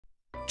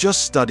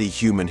Just study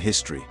human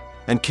history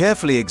and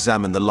carefully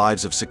examine the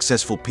lives of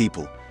successful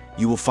people.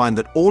 You will find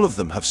that all of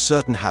them have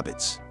certain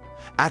habits,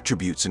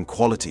 attributes and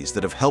qualities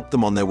that have helped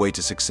them on their way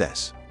to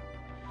success.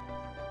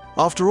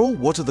 After all,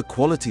 what are the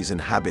qualities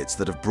and habits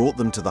that have brought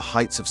them to the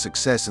heights of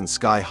success and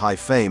sky-high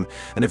fame?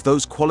 And if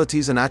those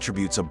qualities and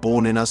attributes are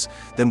born in us,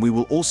 then we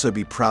will also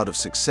be proud of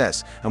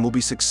success and will be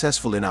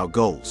successful in our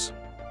goals.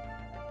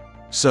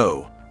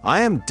 So,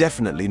 I am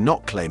definitely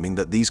not claiming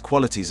that these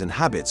qualities and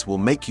habits will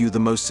make you the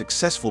most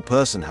successful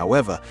person.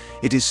 However,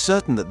 it is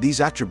certain that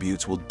these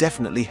attributes will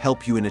definitely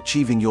help you in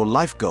achieving your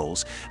life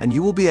goals, and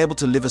you will be able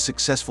to live a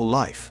successful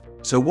life.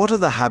 So what are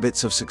the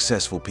habits of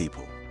successful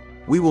people?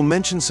 We will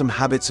mention some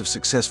habits of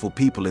successful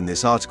people in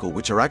this article,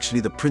 which are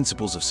actually the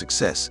principles of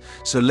success.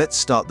 So let's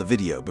start the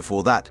video.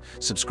 Before that,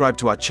 subscribe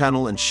to our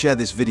channel and share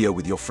this video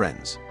with your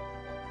friends.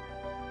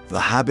 The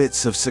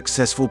habits of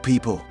successful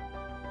people.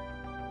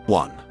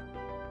 1.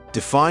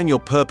 Define your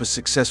purpose.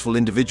 Successful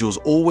individuals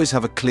always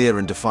have a clear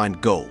and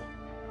defined goal.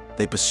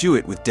 They pursue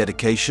it with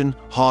dedication,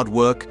 hard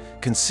work,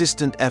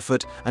 consistent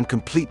effort, and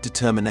complete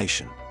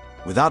determination.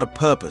 Without a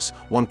purpose,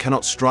 one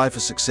cannot strive for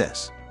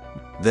success.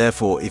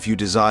 Therefore, if you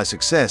desire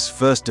success,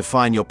 first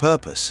define your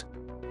purpose.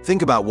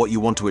 Think about what you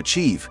want to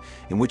achieve,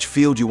 in which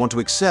field you want to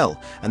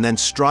excel, and then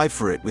strive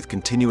for it with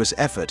continuous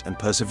effort and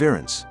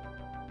perseverance.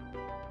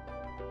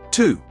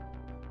 2.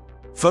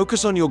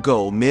 Focus on your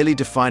goal. Merely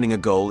defining a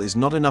goal is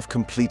not enough.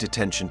 Complete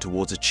attention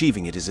towards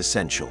achieving it is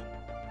essential.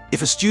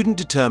 If a student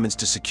determines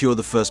to secure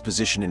the first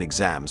position in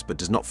exams but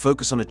does not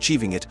focus on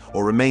achieving it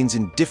or remains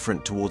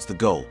indifferent towards the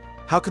goal,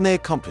 how can they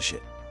accomplish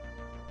it?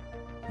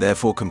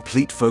 Therefore,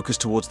 complete focus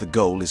towards the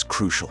goal is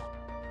crucial.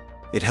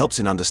 It helps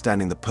in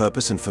understanding the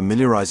purpose and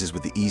familiarizes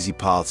with the easy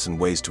paths and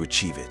ways to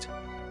achieve it.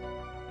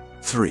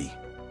 3.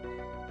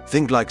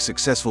 Think like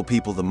successful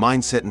people. The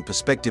mindset and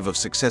perspective of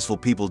successful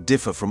people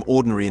differ from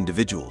ordinary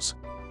individuals.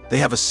 They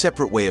have a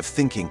separate way of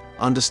thinking,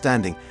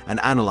 understanding, and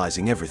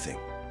analyzing everything.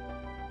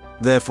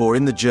 Therefore,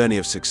 in the journey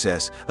of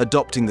success,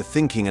 adopting the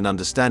thinking and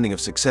understanding of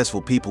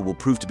successful people will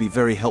prove to be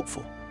very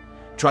helpful.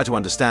 Try to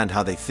understand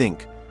how they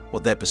think,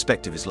 what their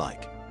perspective is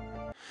like.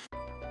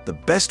 The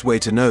best way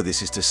to know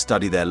this is to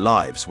study their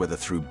lives, whether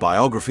through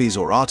biographies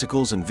or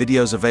articles and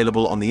videos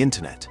available on the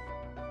internet.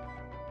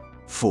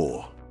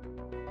 4.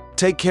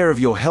 Take care of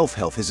your health.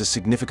 Health is a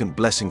significant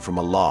blessing from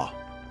Allah.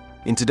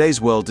 In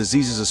today's world,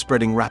 diseases are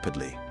spreading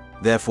rapidly.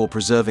 Therefore,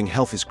 preserving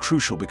health is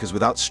crucial, because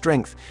without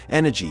strength,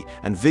 energy,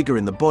 and vigor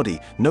in the body,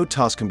 no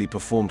task can be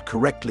performed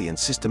correctly and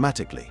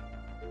systematically.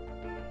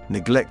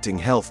 Neglecting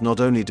health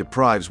not only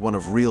deprives one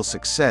of real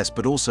success,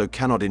 but also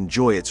cannot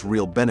enjoy its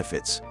real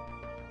benefits.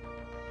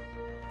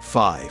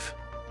 5.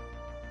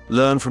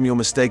 Learn from your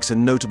mistakes. A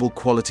notable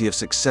quality of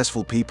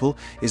successful people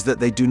is that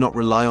they do not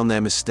rely on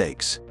their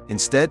mistakes.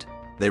 Instead,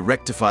 they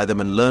rectify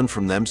them and learn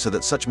from them so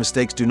that such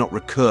mistakes do not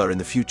recur in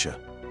the future.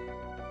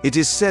 It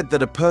is said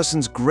that a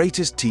person's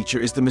greatest teacher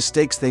is the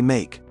mistakes they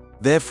make.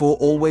 Therefore,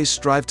 always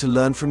strive to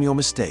learn from your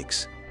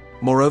mistakes.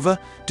 Moreover,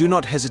 do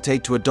not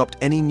hesitate to adopt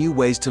any new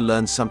ways to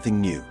learn something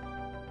new.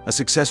 A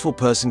successful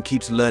person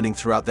keeps learning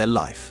throughout their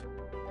life.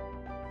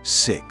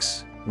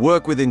 6.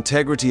 Work with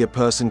integrity. A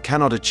person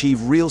cannot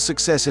achieve real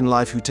success in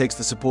life who takes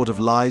the support of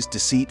lies,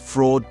 deceit,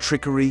 fraud,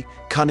 trickery,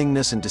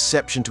 cunningness, and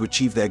deception to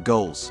achieve their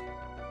goals.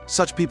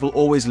 Such people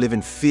always live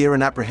in fear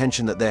and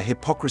apprehension that their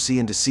hypocrisy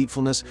and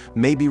deceitfulness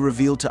may be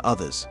revealed to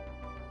others.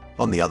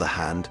 On the other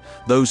hand,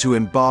 those who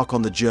embark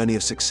on the journey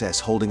of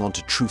success holding on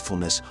to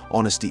truthfulness,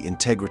 honesty,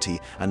 integrity,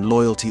 and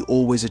loyalty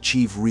always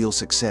achieve real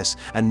success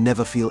and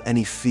never feel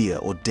any fear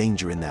or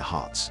danger in their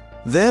hearts.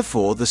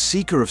 Therefore, the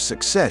seeker of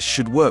success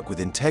should work with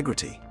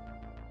integrity.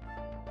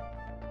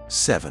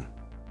 7.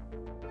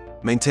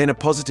 Maintain a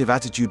positive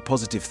attitude.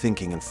 Positive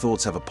thinking and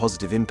thoughts have a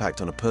positive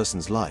impact on a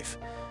person's life.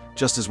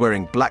 Just as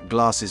wearing black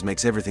glasses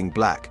makes everything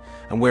black,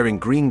 and wearing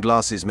green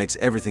glasses makes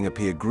everything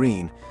appear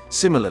green,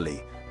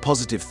 similarly,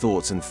 positive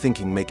thoughts and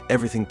thinking make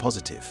everything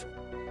positive.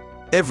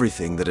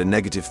 Everything that a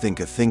negative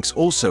thinker thinks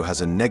also has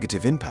a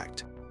negative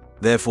impact.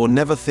 Therefore,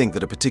 never think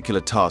that a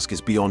particular task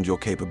is beyond your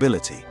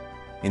capability.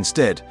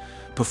 Instead,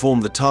 perform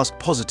the task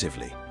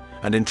positively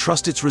and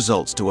entrust its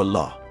results to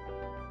Allah.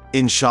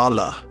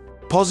 Inshallah,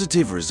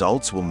 positive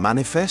results will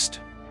manifest.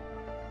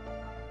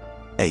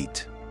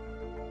 8.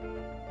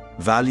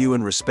 Value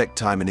and respect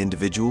time. An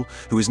individual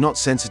who is not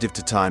sensitive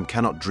to time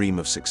cannot dream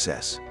of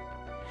success.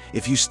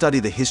 If you study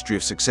the history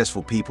of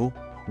successful people,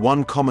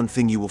 one common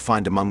thing you will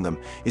find among them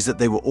is that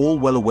they were all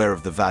well aware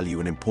of the value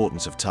and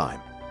importance of time.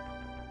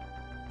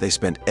 They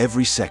spent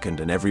every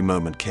second and every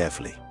moment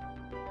carefully.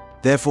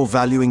 Therefore,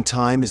 valuing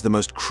time is the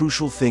most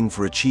crucial thing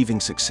for achieving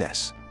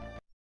success.